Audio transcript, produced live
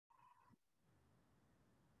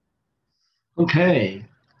Okay,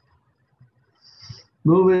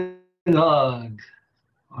 moving on.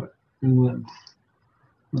 All right,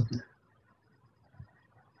 okay.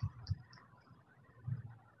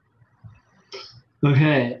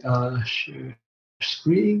 Okay, share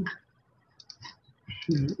screen.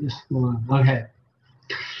 Share this one. Okay,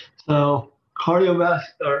 so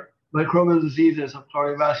cardiovascular microbial diseases of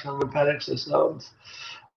cardiovascular lymphatic systems.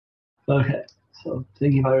 Okay, so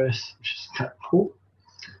dengue virus, which is kind of cool.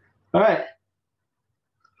 All right,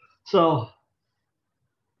 so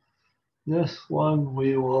this one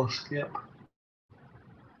we will skip.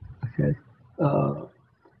 Okay, blah,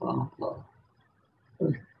 blah.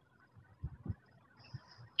 Okay.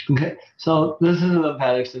 Okay, so this is a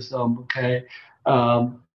lymphatic system. Okay,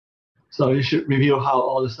 so you should review how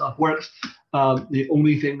all this stuff works. The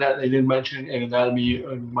only thing that they didn't mention in anatomy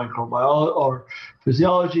and microbiology or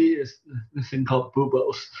physiology is this thing called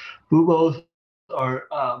buboes. Buboes are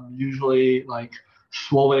usually like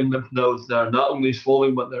swollen lymph nodes that are not only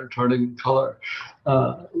swollen but they're turning color,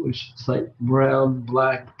 which is like brown,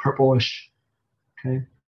 black, purplish. Okay,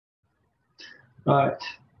 all right.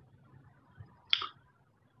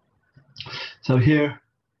 So here,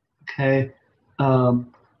 okay, the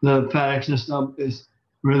lymphatic system is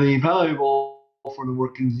really valuable for the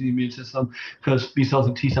workings of the immune system because B cells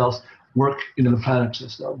and T cells work in the lymphatic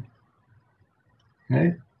system.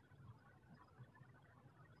 Okay.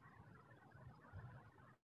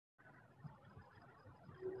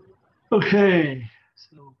 Okay.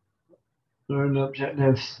 So learn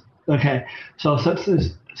objectives. Okay. So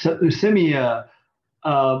septicemia,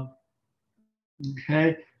 um,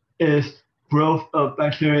 okay, is growth of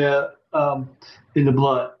bacteria in the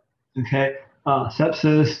blood. Okay.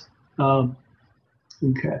 Sepsis. Um,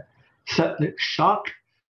 okay. Septic shock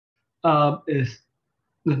is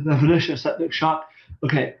the definition of septic shock.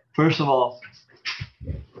 Okay, first of all,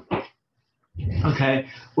 okay,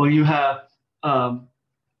 when you have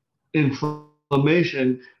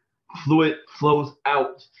inflammation, fluid flows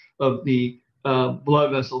out of the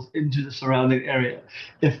blood vessels into the surrounding area.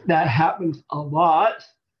 If that happens a lot,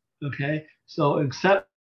 okay, so in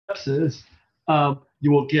sepsis,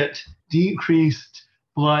 you will get decreased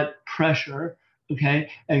blood pressure, okay,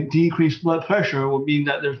 and decreased blood pressure will mean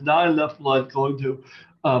that there's not enough blood going to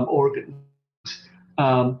organs.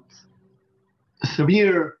 Um,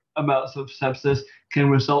 Severe amounts of sepsis can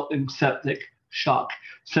result in septic shock.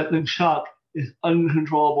 Septic shock is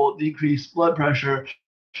uncontrollable decreased blood pressure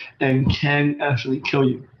and can actually kill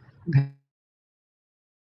you. Okay.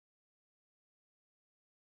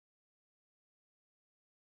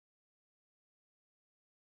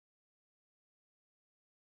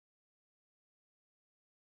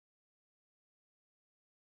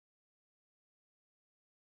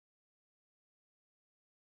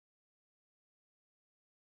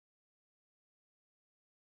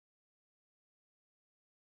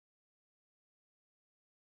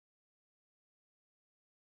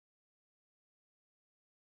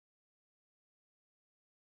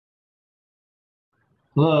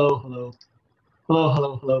 Hello, hello, hello,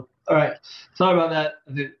 hello, hello. All right. Sorry about that.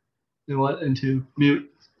 I think it went into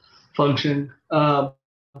mute function.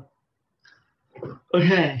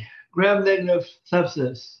 Okay. Gram-negative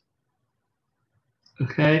sepsis.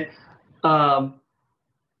 Okay. Um,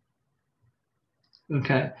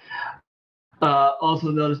 okay.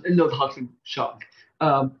 Also known as endotoxin shock.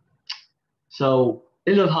 Um, so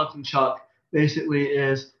endotoxin shock basically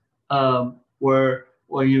is where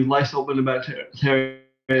when you lyse open the bacteria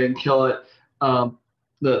and kill it,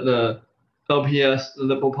 the LPS, the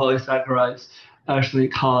lipopolysaccharides, actually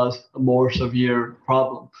cause a more severe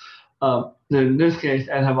problem. In this case,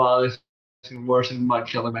 antibiotics can worsen by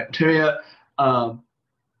killing bacteria. Um,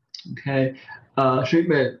 okay,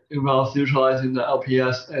 treatment involves neutralizing the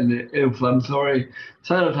LPS and the inflammatory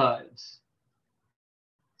cytokines.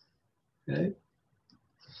 Okay.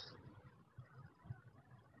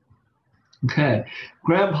 Okay.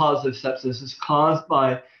 Gram-positive sepsis is caused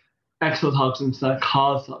by exotoxins that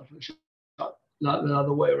cause toxic shock, not the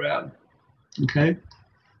other way around. Okay.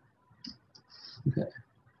 Okay.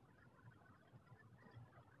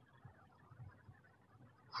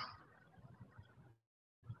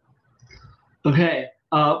 Okay.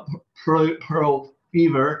 Pearl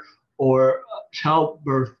fever or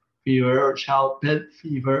childbirth fever or childbed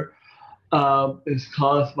fever is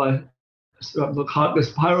caused by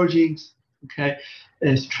Streptococcus pyogenes. Okay,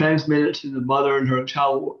 it's transmitted to the mother during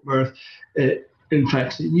childbirth. It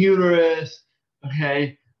infects the uterus.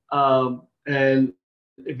 Okay, and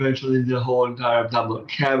eventually the whole entire abdominal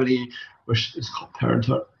cavity, which is called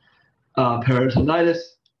peritonitis.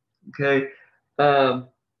 Okay, um,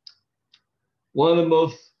 one of the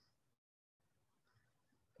most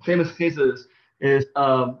famous cases is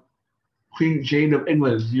Queen Jane of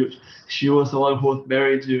England. She was the one who was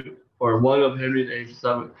married to, or one of Henry VIII's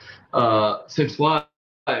six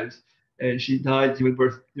wives, and she died giving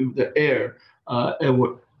birth to the heir,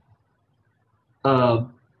 um,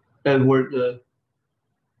 Edward the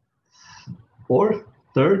fourth,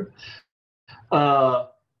 third, no,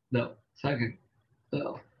 second,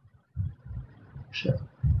 no, shit,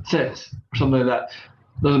 sixth, or something like that.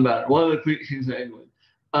 Doesn't matter. One of the kings of England.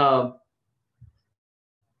 Um,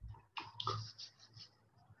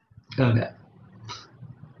 okay.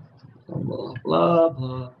 Blah, blah,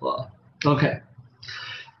 blah, blah. Okay.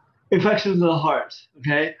 Infections of the heart.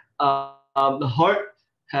 Okay. The heart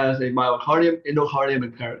has a myocardium, endocardium,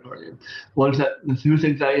 and pericardium. The two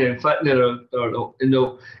things that get infected are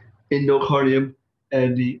endocardium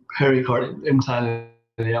and the pericardium, inside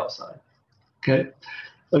and the outside. Okay.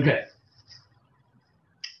 Okay.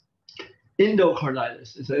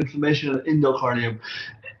 Endocarditis is an inflammation of the endocardium.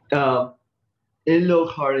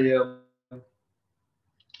 Endocardium,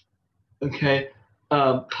 okay,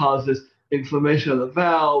 causes inflammation of the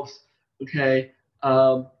valves. Okay.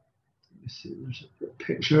 Let me see. There's a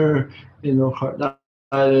picture.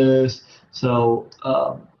 Endocarditis. So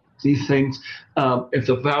these things, if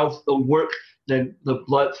the valves don't work, then the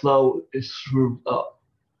blood flow is screwed up.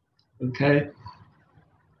 Okay.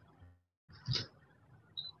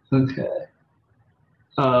 Okay.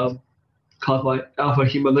 Caused by alpha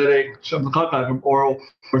hemolytic streptococci from oral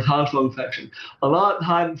or tonsil infection. A lot of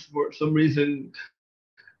times, for some reason,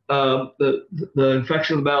 the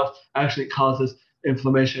infection of the mouth actually causes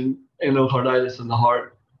inflammation, endocarditis in the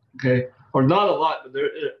heart. Okay, or not a lot, but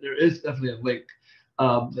there is definitely a link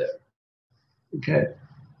there. Okay,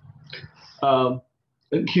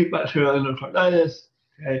 acute bacterial endocarditis.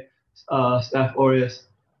 Okay, Staph aureus.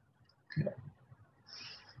 Okay.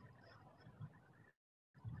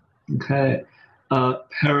 Okay.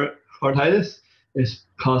 Pericarditis is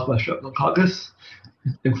caused by streptococcus,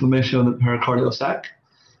 inflammation of the pericardial sac.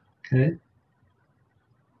 Okay.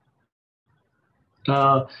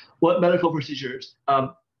 What medical procedures?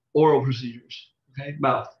 Oral procedures. Okay.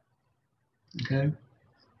 Mouth. Okay.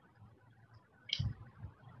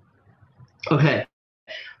 Okay.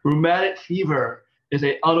 Rheumatic fever is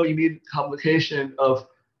an autoimmune complication of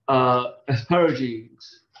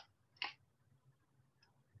aspergillus.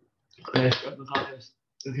 Okay.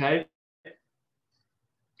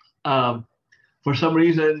 For some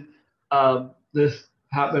reason, this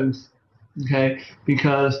happens. Okay,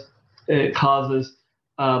 because it causes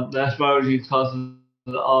the aspergillus causes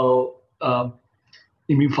the auto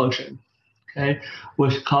immune function. Okay,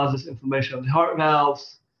 which causes inflammation of the heart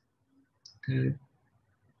valves. Okay.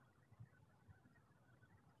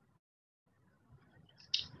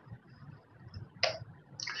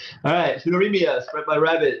 All right, tularemia spread by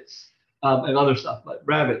rabbits and other stuff like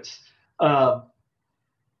rabbits. Tularemia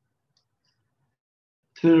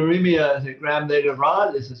is a gram-negative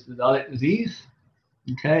rod. This is a zoonotic disease.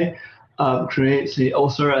 Okay, creates the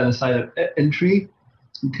ulcer at the site of entry.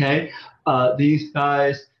 Okay, these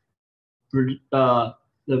guys, the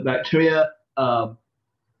bacteria,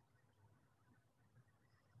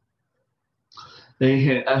 they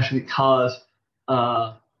can actually cause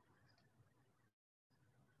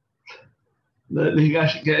they can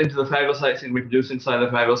actually get into the phagocytes and reproduce inside the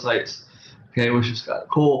phagocytes. Okay, which is kind of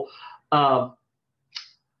cool.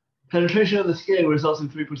 Penetration of the skin results in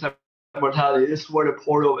 3% mortality. This is where the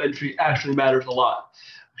portal of entry actually matters a lot.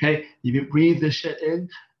 Okay, if you breathe this shit in,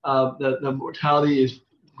 the mortality is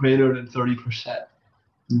greater than 30%.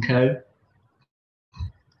 Okay.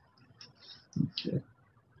 Okay.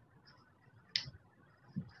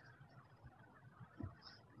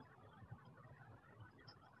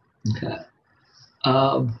 Okay.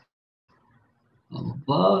 Blah, blah,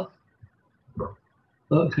 blah.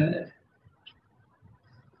 Okay.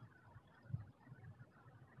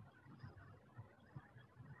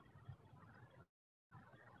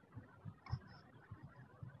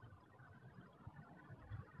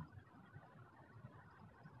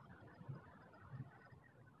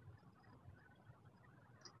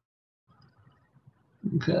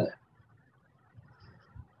 Okay.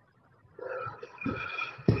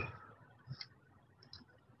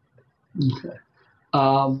 Okay.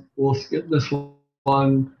 We'll skip this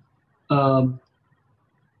one.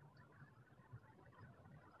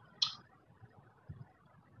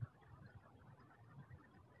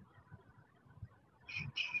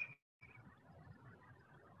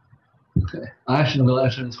 Okay. Actually, I'm going to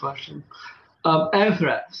answer this question.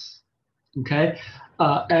 Anthrax. Okay.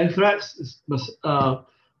 Anthrax is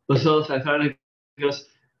Bacillus anthracis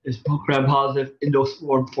is gram-positive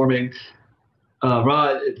endosperm forming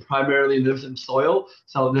rod, it primarily lives in soil.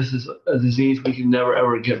 So this is a disease we can never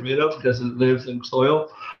ever get rid of because it lives in soil.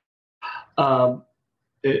 Um,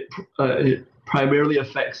 it primarily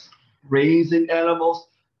affects grazing animals,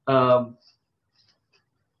 um,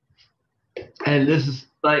 and this is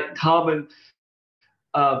like common.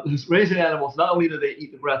 Because grazing animals, not only do they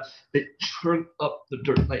eat the grass, they churn up the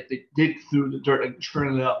dirt, like they dig through the dirt and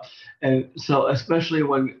churn it up. And so, especially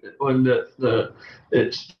when the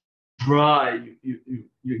it's dry,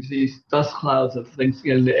 you see dust clouds of things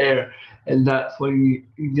get in the air, and that's when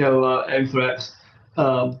you get a lot of anthrax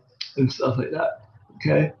and stuff like that.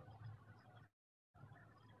 Okay.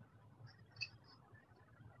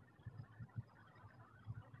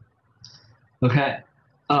 Okay.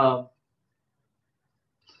 Um,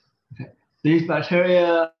 okay. These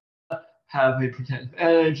bacteria have a protective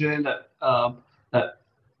antigen that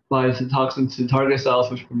binds the toxin to target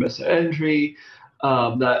cells, which permits their entry.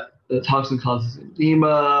 That the toxin causes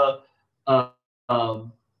edema, uh,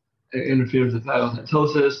 um, it interferes with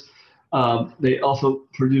phagocytosis. They also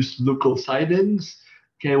produce leukocidins,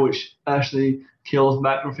 okay, which actually kills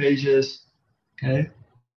macrophages. Okay.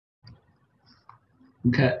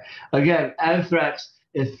 Okay. Again, anthrax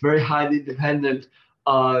is very highly dependent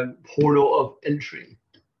on portal of entry.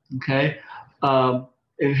 Okay.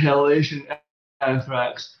 Inhalation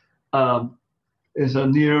anthrax um, is a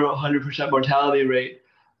near 100% mortality rate.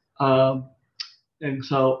 Um, and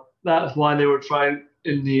so that's why they were trying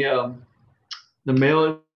in the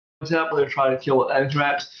male example, they're trying to kill with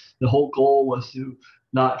anthrax. The whole goal was to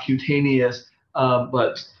not cutaneous,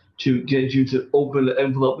 but to get you to open the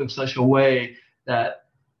envelope in such a way that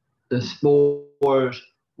the spores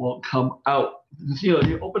will come out. Because,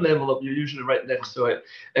 you open the envelope, you're usually right next to it.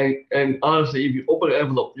 And honestly, if you open the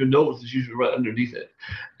envelope, your nose is usually right underneath it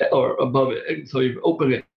or above it. And so if you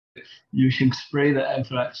open it, you can spray the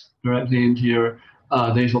anthrax directly into your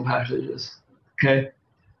nasal passages. Okay,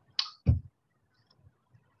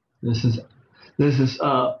 this is this is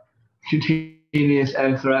cutaneous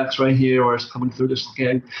anthrax right here, where it's coming through the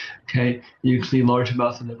skin. Okay, you can see large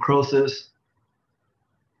amounts of necrosis.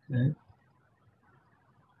 Okay.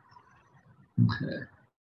 Okay.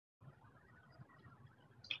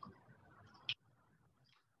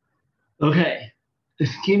 Okay.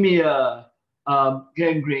 Ischemia,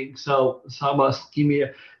 gangrene. So, some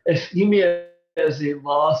ischemia. Ischemia is a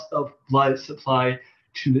loss of blood supply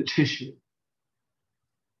to the tissue.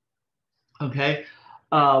 Okay.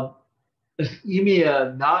 Um,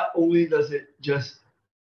 Ischemia, not only does it just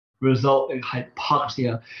result in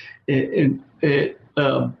hypoxia,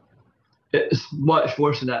 it's much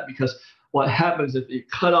worse than that because what happens if you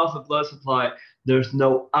cut off the blood supply, there's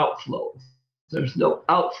no outflow. There's no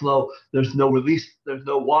outflow, there's no release, there's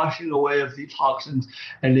no washing away of the toxins,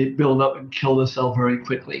 and they build up and kill the cell very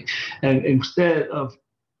quickly. And instead of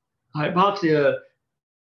hypoxia,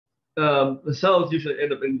 the cells usually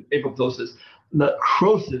end up in apoptosis.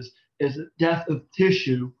 Necrosis is the death of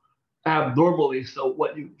tissue abnormally. So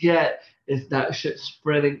what you get is that shit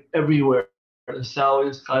spreading everywhere. The cell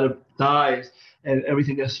just kind of dies and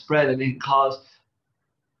everything gets spread and it can cause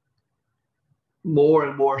more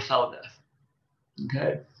and more cell death.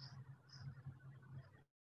 Okay.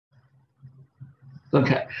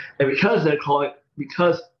 Okay. And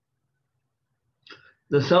because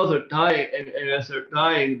the cells are dying and as they're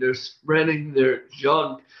dying, they're spreading their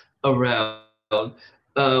junk around.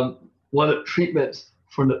 One of the treatments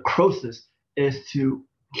for necrosis is to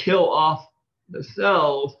kill off the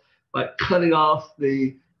cells by cutting off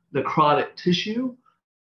the necrotic tissue,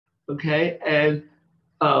 okay, and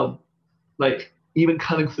like even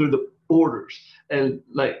cutting through the borders and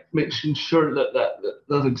like making sure that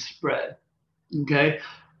doesn't spread, okay.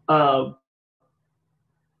 Um,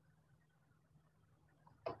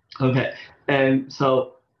 okay, and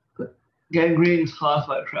so gangrene is caused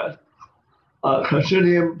by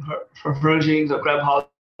Clostridium perfringens or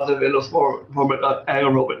gram-positive endospermic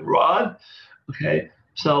anaerobic rod. Okay,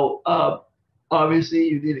 so obviously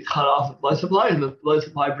you need to cut off the blood supply, and the blood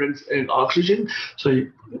supply brings in oxygen. So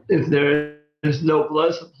if there is no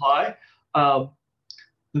blood supply,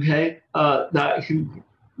 okay,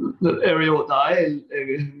 the area will die and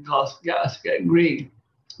it can cause gas gangrene.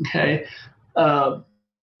 Okay, um,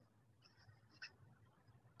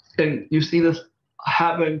 and you see this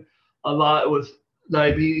happen a lot with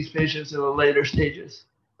diabetes patients in the later stages.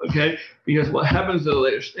 Okay, because what happens in the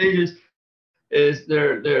later stages is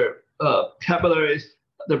their capillaries,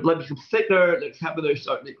 their blood becomes thicker, their capillaries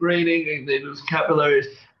start degrading, and they lose capillaries,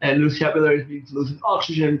 and lose capillaries means losing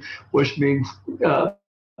oxygen, which means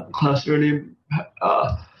Clostridium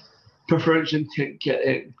perfringens can't get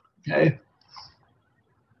in. Okay.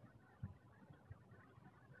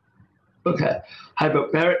 Okay.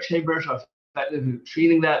 Hyperbaric chambers are effective in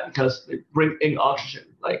treating that because they bring in oxygen.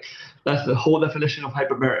 Like that's the whole definition of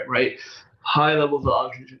hyperbaric, right? High levels of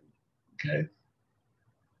oxygen. Okay.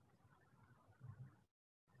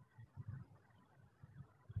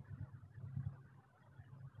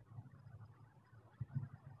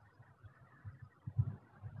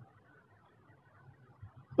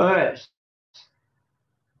 All right.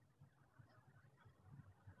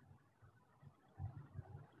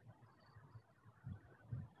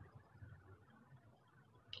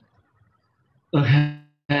 Okay.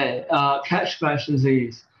 Cat scratch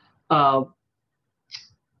disease. Um,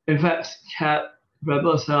 infects cat red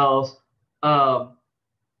blood cells. Um,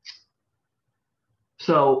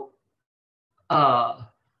 so uh,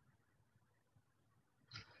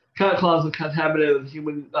 cat claws are contaminated with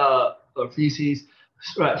human or feces,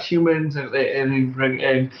 scratch humans, and they bring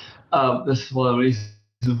in. This is one of the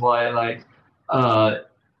reasons why like uh,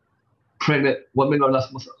 pregnant women are not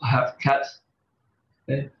supposed to have cats.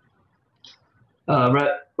 Okay.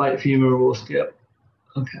 Rat bite fever will skip.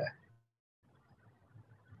 Okay.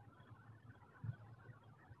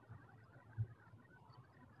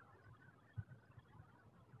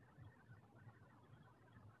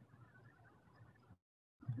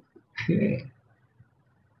 Okay.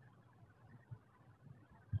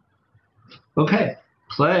 Okay.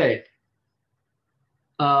 Plague.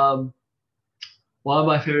 Um, one of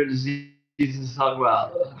my favorite diseases to talk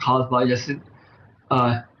about, caused by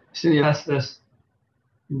uh, Syneastis.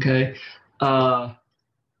 Okay. Uh,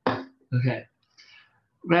 okay.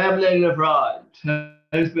 Gram-negative rod,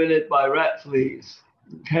 transmitted by rat fleas.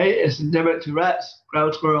 Okay, it's endemic to rats,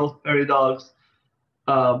 ground squirrels, prairie dogs.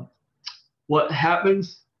 Um, what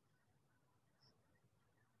happens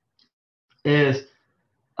is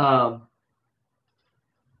um,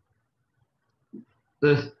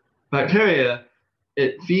 this bacteria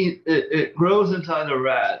it grows inside the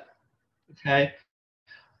rat. Okay,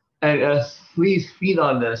 and as fleas feed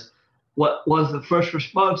on this, what was the first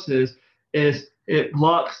response is it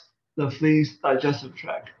blocks the flea's digestive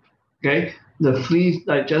tract. Okay, the flea's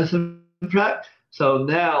digestive tract. So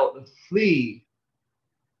now the flea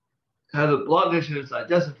has a blockage in its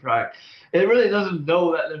digestive tract. It really doesn't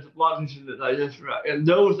know that there's a blockage in the digestive tract. It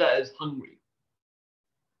knows that it's hungry.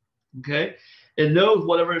 Okay, it knows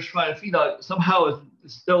whatever it's trying to feed on somehow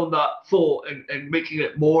is still not full and making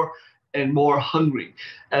it more and more hungry.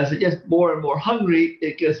 As it gets more and more hungry,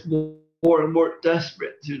 it gets more and more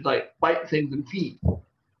desperate to like bite things and feed.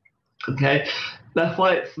 Okay, that's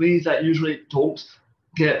why fleas that usually don't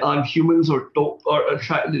get on humans or don't are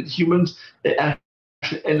attracted to humans, they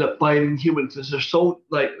actually end up biting humans because they're so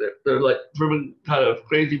like they're like driven kind of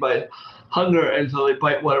crazy by hunger, and so they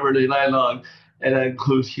bite whatever they land on, and that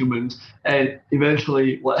includes humans. And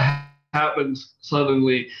eventually, what happens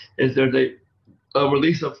suddenly is there's a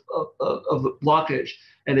release of the blockage,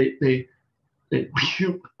 and they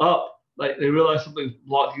puke up like they realize something's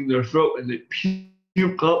blocking their throat, and they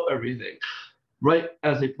puke up everything right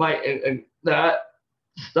as they bite, and that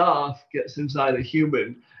stuff gets inside a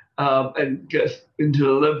human and gets into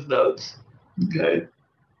the lymph nodes. Okay.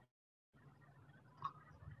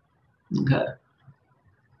 Okay.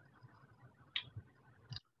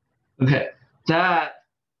 Okay. That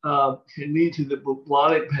can lead to the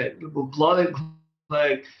bubonic plague. The bubonic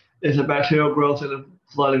plague is a bacterial growth in the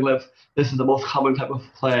flooding lymph. This is the most common type of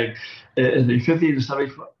plague. It is a 50 to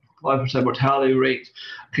 75% mortality rate.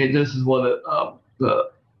 Okay, this is one of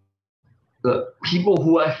the people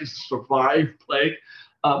who actually survive plague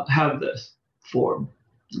have this form.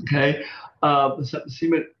 Okay, the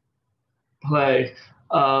septicemic plague,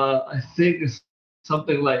 I think is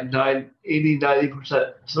something like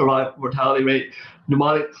 80-90% survival mortality rate.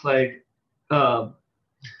 Pneumonic plague um,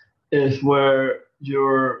 is where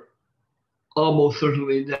you're almost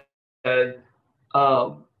certainly dead.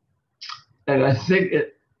 Um, and I think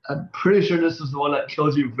I'm pretty sure this is the one that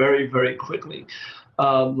kills you very, very quickly,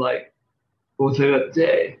 like within a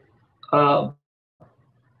day. Um,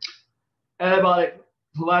 antibiotic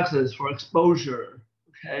prophylaxis for exposure,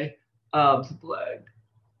 okay, to plague.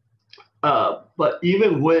 But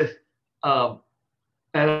even with um,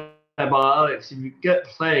 antibiotics, if you get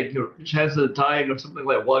plague, your chances of dying are something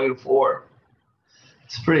like 1 in 4.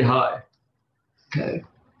 It's pretty high. Okay.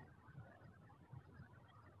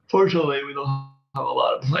 Fortunately, we don't have a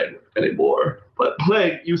lot of plague anymore. But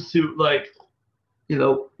plague used to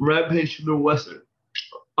rampage through Western.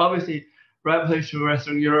 Obviously, rampage through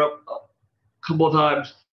Western Europe a couple of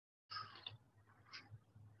times.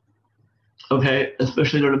 Okay,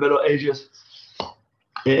 especially during the Middle Ages.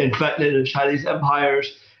 It infected the Chinese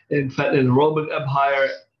empires, it infected the Roman Empire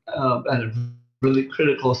at a really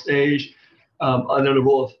critical stage. under the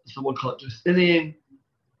rule of someone called Justinian.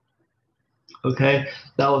 Okay,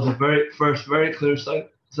 that was the very first, very clear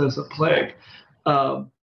sense of plague.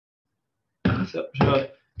 Um,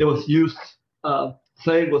 it was used.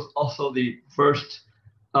 Plague was also the first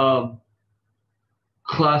um,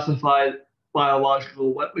 classified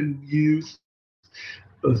biological weapon used.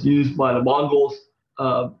 It was used by the Mongols,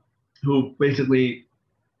 who basically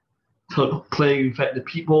took plague infected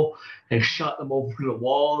people and shot them over the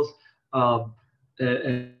walls. Um,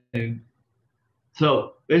 and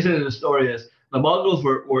so basically, the story is the Mongols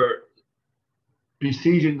were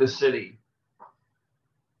besieging the city,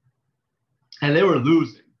 and they were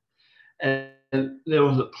losing. And there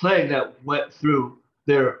was a plague that went through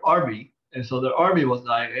their army, and so their army was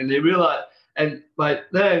dying. And they realized, and by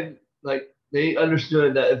then, like they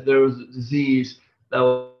understood that if there was a disease that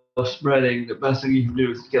was spreading, the best thing you can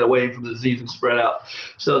do is get away from the disease and spread out.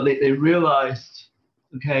 So they realized,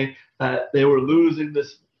 okay, that they were losing the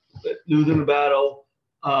battle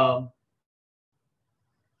to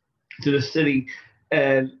the city,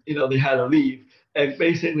 and they had to leave. And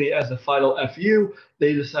basically, as a final FU,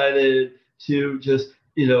 they decided to just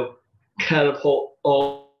catapult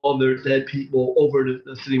all their dead people over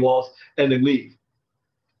the city walls and then leave.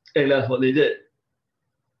 And that's what they did.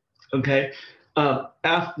 Okay.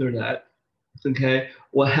 After that, okay,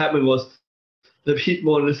 what happened was the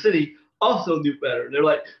people in the city also knew better. They're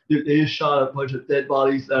like they just shot a bunch of dead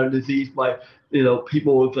bodies that are diseased by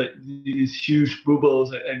people with like these huge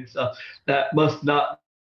buboes and stuff. That must not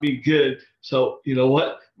be good. So you know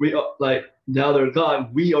what? We are, like now they're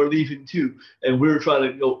gone. We are leaving too, and we're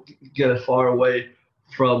trying to go get as far away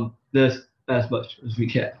from this as much as we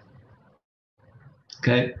can.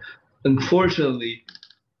 Okay. Unfortunately,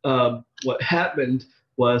 what happened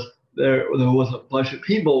was there was a bunch of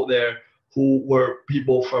people there who were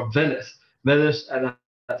people from Venice. Venice at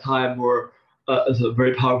that time is a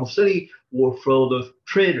very powerful city, were filled with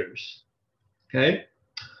traders. Okay,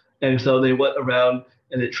 and so they went around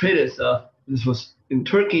and they traded stuff. This was in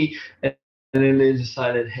Turkey, and then they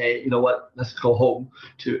decided, hey, you know what? Let's go home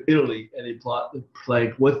to Italy, and they brought the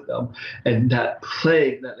plague with them. And that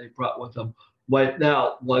plague that they brought with them wiped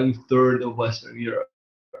out 1/3 of Western Europe.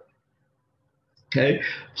 Okay,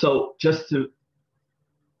 so just to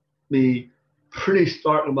be pretty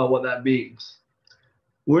stark about what that means,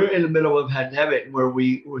 we're in the middle of a pandemic where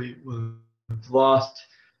we've lost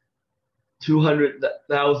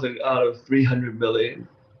 200,000 out of 300 million.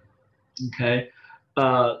 Okay,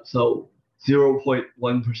 so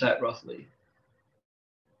 0.1% roughly.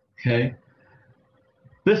 Okay,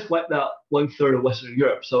 this wiped out 1/3 of Western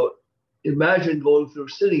Europe. So imagine going through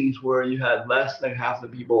cities where you had less than half the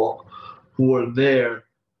people who were there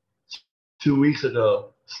 2 weeks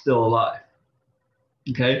ago still alive.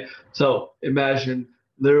 Okay, so imagine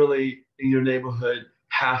literally in your neighborhood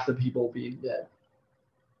half the people being dead.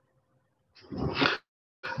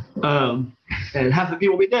 And half the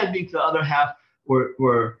people being dead means the other half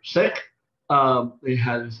were sick. They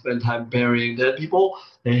had to spend time burying dead people.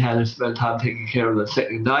 They had to spend time taking care of the sick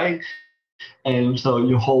and dying. And so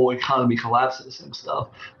your whole economy collapses and stuff.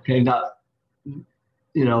 Okay, not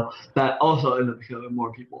that also ended up killing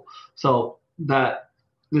more people. So that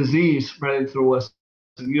disease spreading through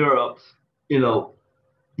Western Europe,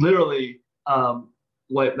 literally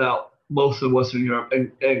wiped out most of Western Europe.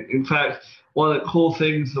 And in fact, one of the cool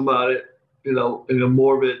things about it, in a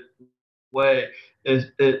morbid way,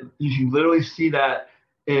 is you can literally see that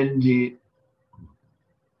in the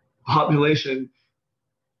population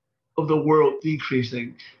of the world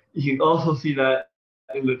decreasing. You can also see that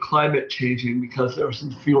in the climate changing because there are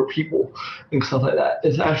some fewer people and stuff like that.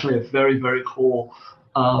 It's actually a very, very cool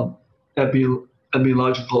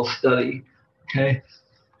epidemiological study. Okay.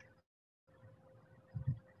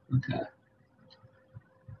 Okay.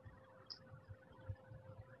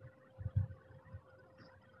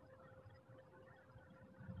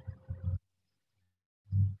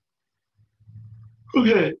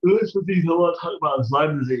 Okay. The next disease I want to talk about is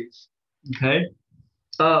Lyme disease. Okay.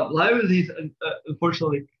 Lyme disease,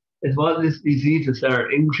 unfortunately, is one of these diseases that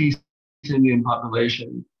are increasing in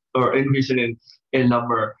population or increasing in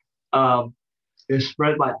number. It's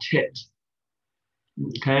spread by ticks.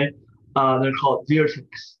 Okay. They're called deer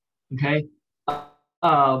ticks. Okay.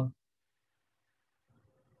 Um,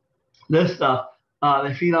 this stuff,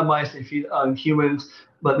 they feed on mice, they feed on humans,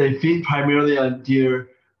 but they feed primarily on deer.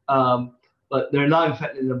 But they're not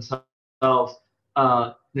infected themselves.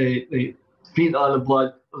 They feed on the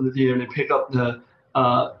blood of the deer, and they pick up the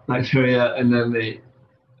bacteria, and then they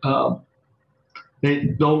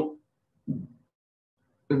don't.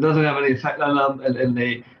 It doesn't have any effect on them, and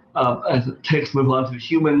they as the ticks move on to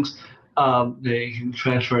humans, they can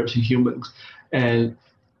transfer it to humans. And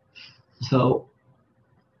so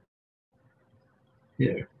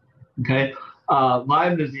here, okay.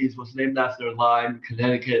 Lyme disease was named after Lyme,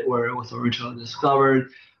 Connecticut, where it was originally discovered,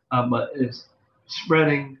 but it's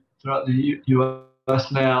spreading throughout the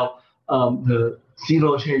U.S. now. The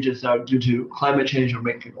seasonal changes are due to climate change are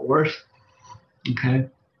making it worse. Okay.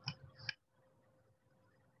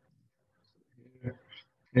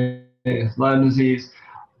 Okay. Lyme disease.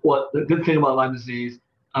 What the good thing about Lyme disease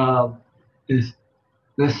is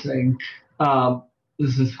this thing.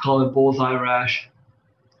 This is called bullseye rash.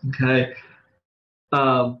 Okay.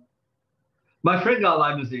 Um, my friend got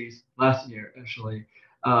Lyme disease last year, actually.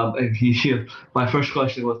 And my first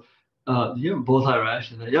question was, "Do you have bullseye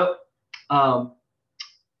rash?" And I said, "Yep." Um,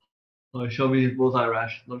 so he showed me his bullseye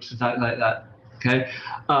rash. Looks exactly like that. Okay.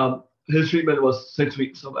 His treatment was 6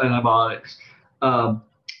 weeks of antibiotics. Um,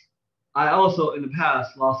 I also, in the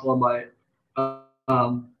past, lost one of my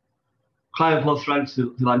um, client close friends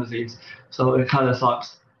to Lyme disease. So it kind of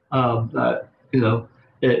sucks that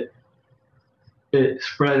it it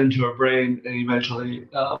spread into her brain, and eventually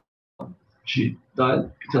she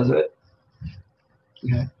died because of it.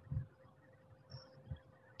 Okay.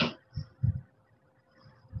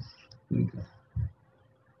 Okay.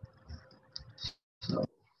 So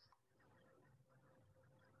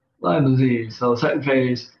Lyme disease. So second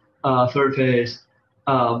phase, third phase.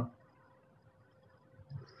 Um,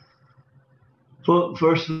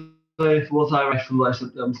 First phase, bullseye rash, flu-like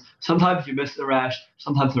symptoms. Sometimes you miss the rash.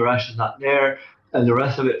 Sometimes the rash is not there, and the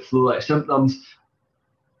rest of it flu-like symptoms.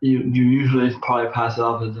 You usually probably pass it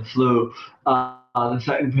off as the flu. The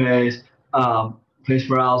second phase, face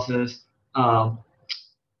paralysis, um,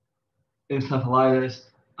 encephalitis,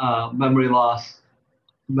 memory loss,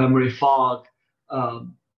 memory fog,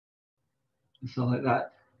 um, and stuff like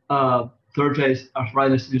that. Third phase,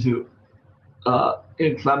 arthritis due to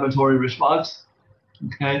inflammatory response.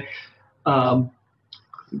 Okay. Um,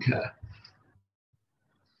 okay.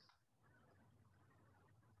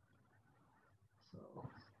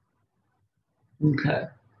 Okay.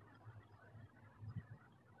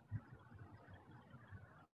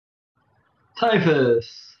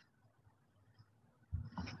 Typhus.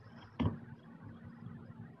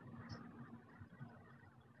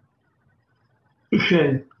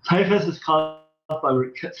 Okay. Typhus is caused by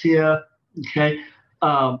rickettsia. Okay.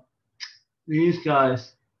 Um, these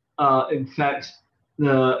guys infect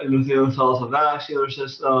the endothelial cells of the vascular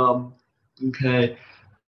system. Okay.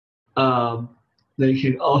 Um, they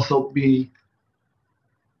can also be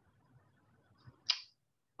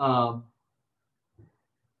um,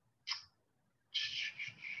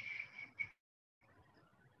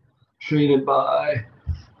 treated by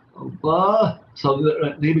so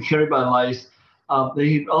they be carried by lice.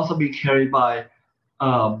 They can also be carried by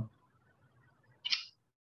um,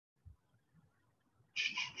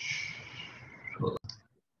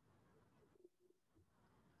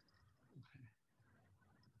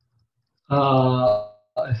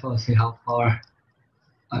 I just want to see how far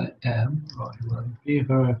I am. Rocky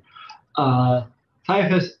fever.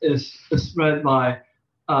 Typhus is spread by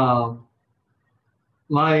um,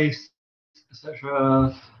 lice,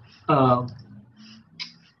 etc. Um,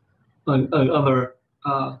 and other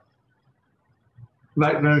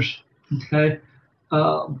vectors. Okay.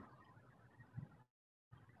 Um,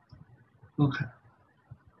 okay.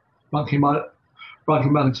 Rocky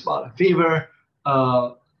Mountain spotted fever,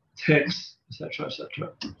 ticks, etc.,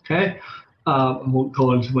 etc. Okay. I won't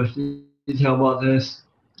go into much detail about this.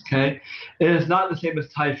 Okay. It is not the same as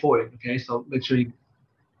typhoid. Okay. So make sure you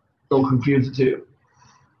don't confuse the two.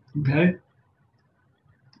 Okay.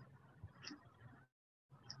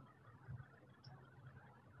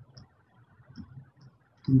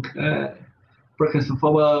 Okay.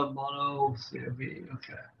 Brachycephoma, mono, CMV.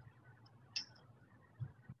 Okay.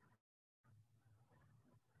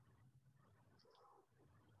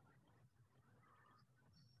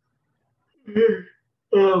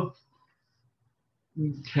 Um,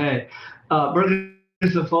 okay.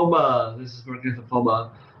 Brachycephoma. This is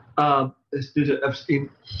brachycephoma. It's due to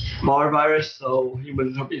Epstein-Barr virus, so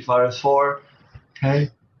human herpes virus 4. Okay.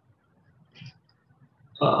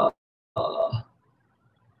 Uh, uh,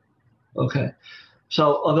 okay.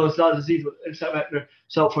 So although it's not a disease with insect vector,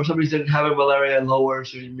 so for some reason having malaria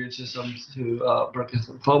lowers your immune system to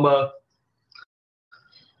brachycephoma.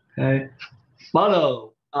 Okay.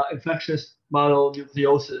 Mono, infectious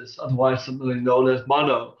mononucleosis, otherwise simply known as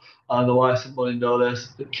mono, otherwise simply known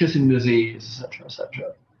as the kissing disease, etc.,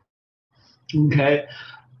 etc. Okay.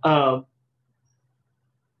 Um,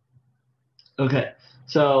 okay.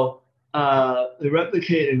 So they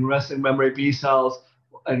replicate in resting memory B cells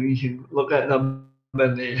and you can look at them,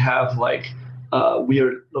 and they have like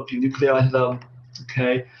weird looking nuclei in them.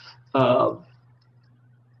 Okay, um,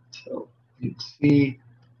 so you can see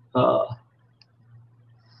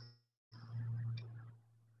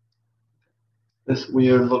this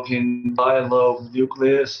weird looking bilobe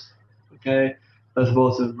nucleus. Okay, as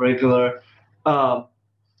opposed to regular. Um,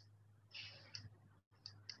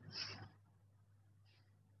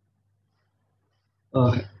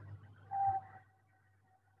 okay,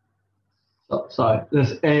 so sorry.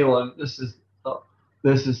 This A1.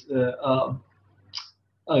 This is the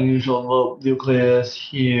unusual lobe nucleus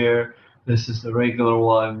here. This is the regular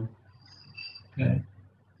one. Okay.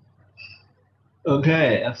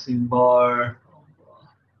 Okay, Epstein Barr.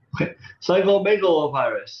 Okay,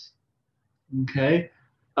 cyclomegalovirus. Okay,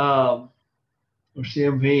 or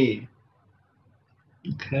CMV.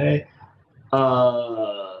 Okay,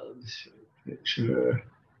 let's show you a picture.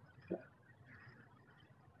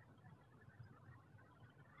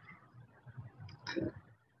 Okay,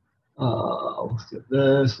 let's get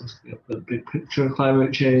this. Let's get the big picture,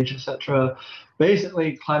 climate change, etc.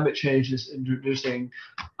 Basically, climate change is introducing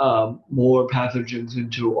more pathogens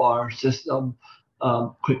into our system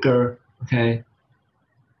quicker. Okay,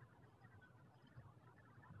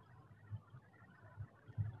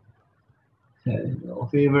 okay, yellow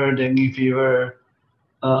fever, dengue fever.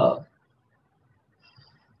 Uh,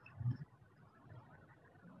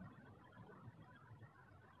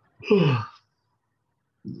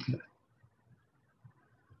 okay,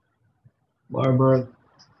 Marburg.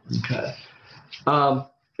 Okay.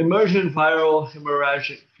 Emergent viral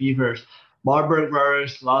hemorrhagic fevers, Marburg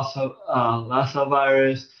virus, Lassa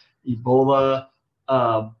virus, Ebola.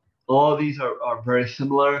 All these are very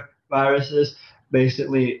similar viruses.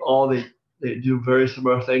 Basically, they do very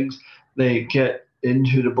similar things. They get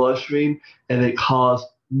into the bloodstream and they cause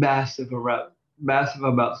massive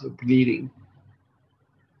amounts of bleeding.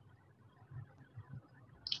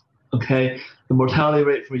 Okay, the mortality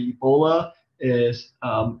rate for Ebola is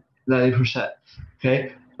 90%.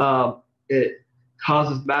 Okay, it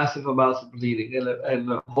causes massive amounts of bleeding, and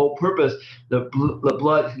the whole purpose, the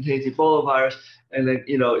blood contains Ebola virus, and then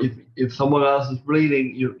if someone else is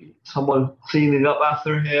bleeding, someone cleaning up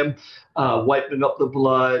after him, wiping up the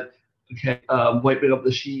blood, okay, wiping up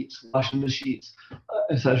the sheets, washing the sheets,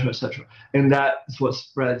 etc., etc., and that is what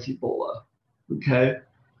spreads Ebola. Okay.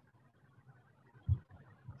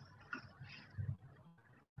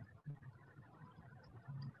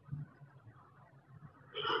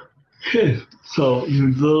 So you're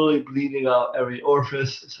literally bleeding out every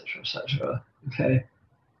orifice, etc., etc. Okay.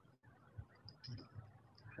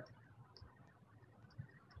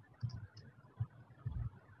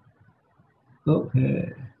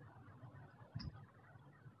 Okay.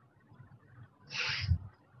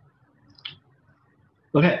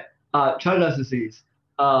 Okay. China's disease.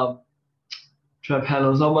 Um,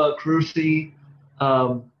 Trypanosoma cruzi.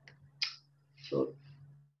 Um, so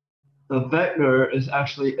the vector is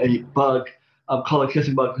actually a bug called a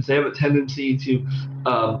kissing bug because they have a tendency to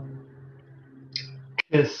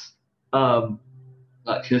kiss, not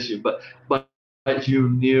kiss you, but bite you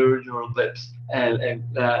near your lips, and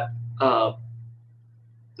um,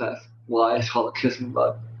 that's why it's called a kissing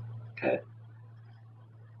bug. Okay.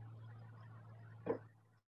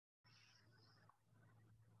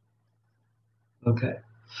 Okay.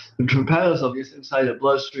 The trypanosome gets inside the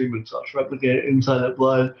bloodstream and starts replicating inside the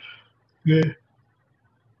blood. Yeah.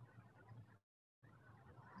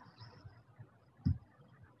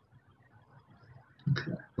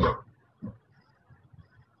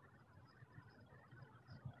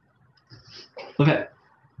 Okay.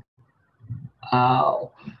 Uh,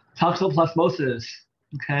 Toxoplasmosis.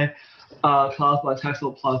 Okay. Caused by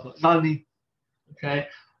Toxoplasma gondii. Okay.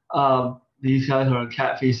 These guys are in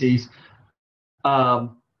cat feces.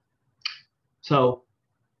 Um, so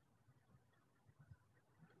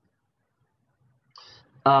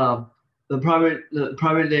um, the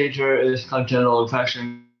primary danger is congenital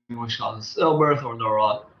infection, which causes stillbirth or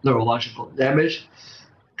neurological damage.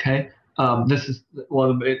 Okay. This is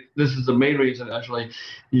the main reason actually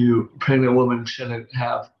you pregnant women shouldn't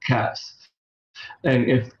have cats. And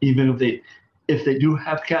if they do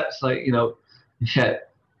have cats, like you can't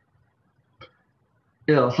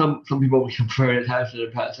some people become very attached to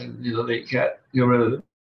their pets, and they can't get rid of their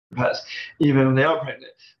pets even when they are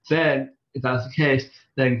pregnant. Then if that's the case,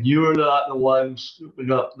 then you're not the one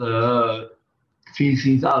scooping up the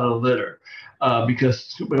feces out of the litter, because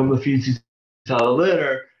scooping up the feces out of the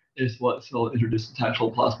litter is what's going to introduce the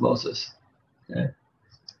toxoplasmosis. Okay.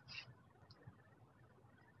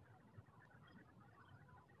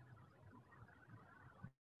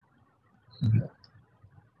 Okay.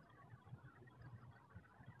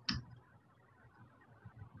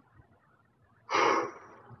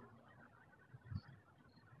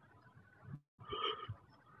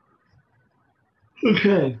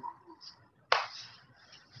 Okay.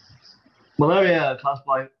 Malaria caused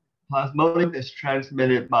by Plasmodium is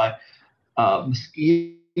transmitted by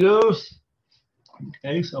mosquitoes.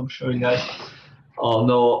 Okay, so I'm sure you guys all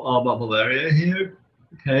know all about malaria here.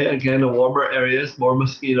 Okay, again, the warmer areas, more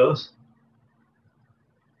mosquitoes.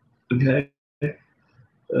 Okay.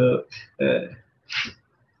 Okay.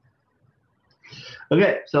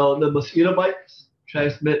 Okay, so the mosquito bites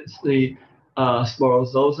transmits the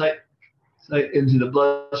sporozoite into the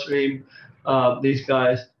bloodstream. These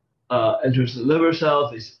guys enters the liver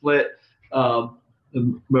cells, they split.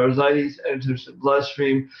 The merisites enters the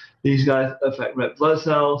bloodstream. These guys affect red blood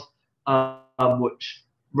cells, which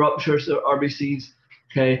ruptures the RBCs,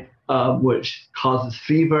 okay, which causes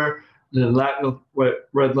fever. The lack of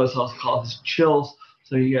red blood cells causes chills,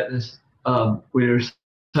 so you get this weird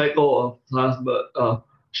cycle of plasma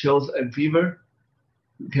chills and fever.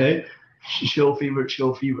 Okay, chill fever,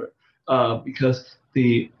 because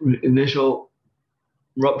the initial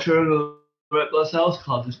rupture of the red blood cells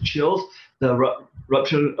causes chills. The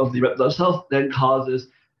rupture of the red blood cells then causes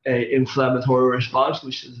a inflammatory response,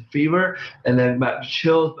 which is fever, and then back to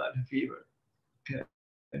chills, back to fever. Okay.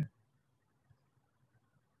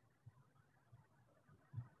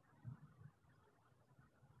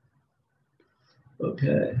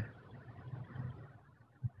 Okay.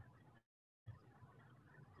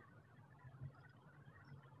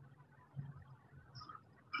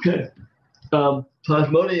 Okay.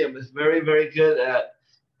 Plasmodium is very, very good at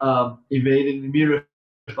evading the immune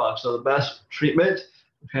response. So the best treatment,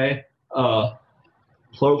 okay,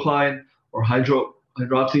 chloroquine or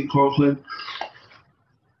hydroxychloroquine.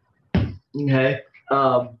 Okay,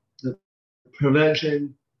 the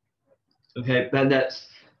prevention. Okay, then that's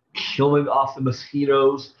killing off the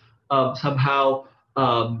mosquitoes. Somehow,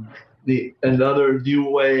 the another new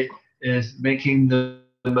way is making the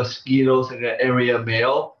mosquitoes in that area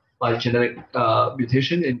male by genetic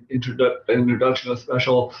mutation and introduction of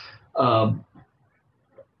special um,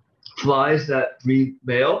 flies that breed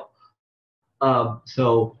male.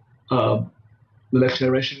 So the next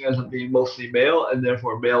generation ends up being mostly male, and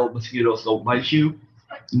therefore male mosquitoes don't bite you.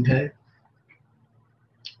 Okay.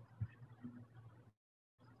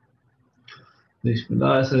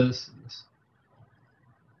 Leishmaniasis.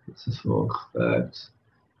 This is for that.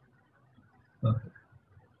 Okay.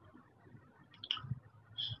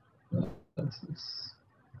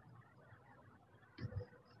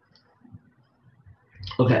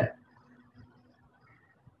 Okay.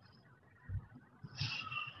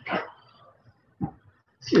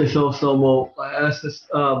 So well, that's just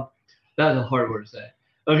that's a hard word to say.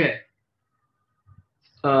 Okay.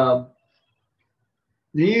 Um,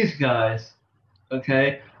 these guys,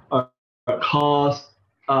 okay, are caused.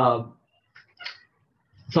 Um,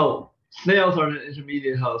 so snails are an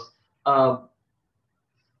intermediate host. Um,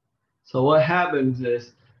 so what happens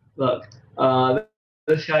is, look,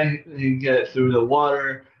 this guy can get it through the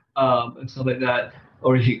water and stuff like that,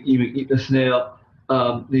 or he can even eat the snail.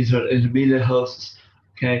 These are intermediate hosts.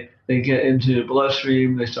 Okay, they get into the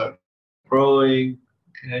bloodstream, they start growing.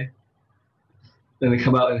 Okay, then they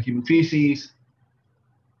come out in human feces.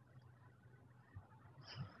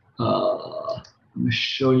 Let me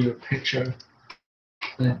show you a picture.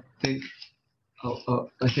 I think,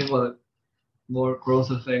 I think one of the more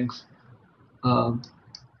grotesque things. Um,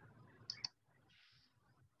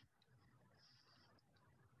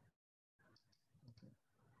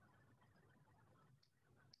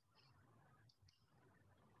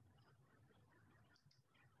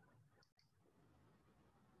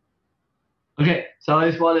 Okay, so I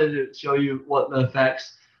just wanted to show you what the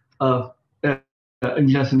effects of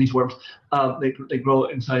ingesting these worms. They grow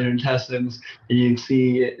inside your intestines, and you can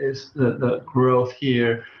see it's the growth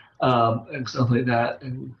here and stuff like that.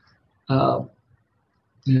 And um,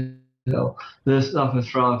 you know, this stuff is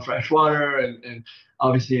from fresh water, and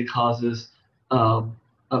obviously it causes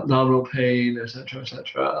abdominal pain, etc.,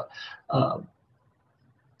 etc. Um,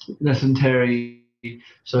 Dysentery.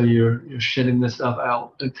 So you're shitting this stuff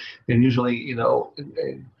out, and usually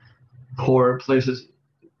in poor places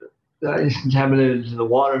that is contaminated to the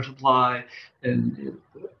water supply, and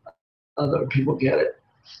other people get it.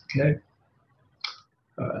 Okay.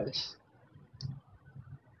 All right.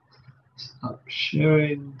 Stop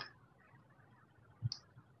sharing.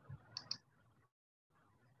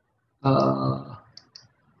 Uh,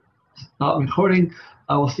 Stop recording.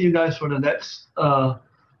 I will see you guys for the next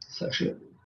section.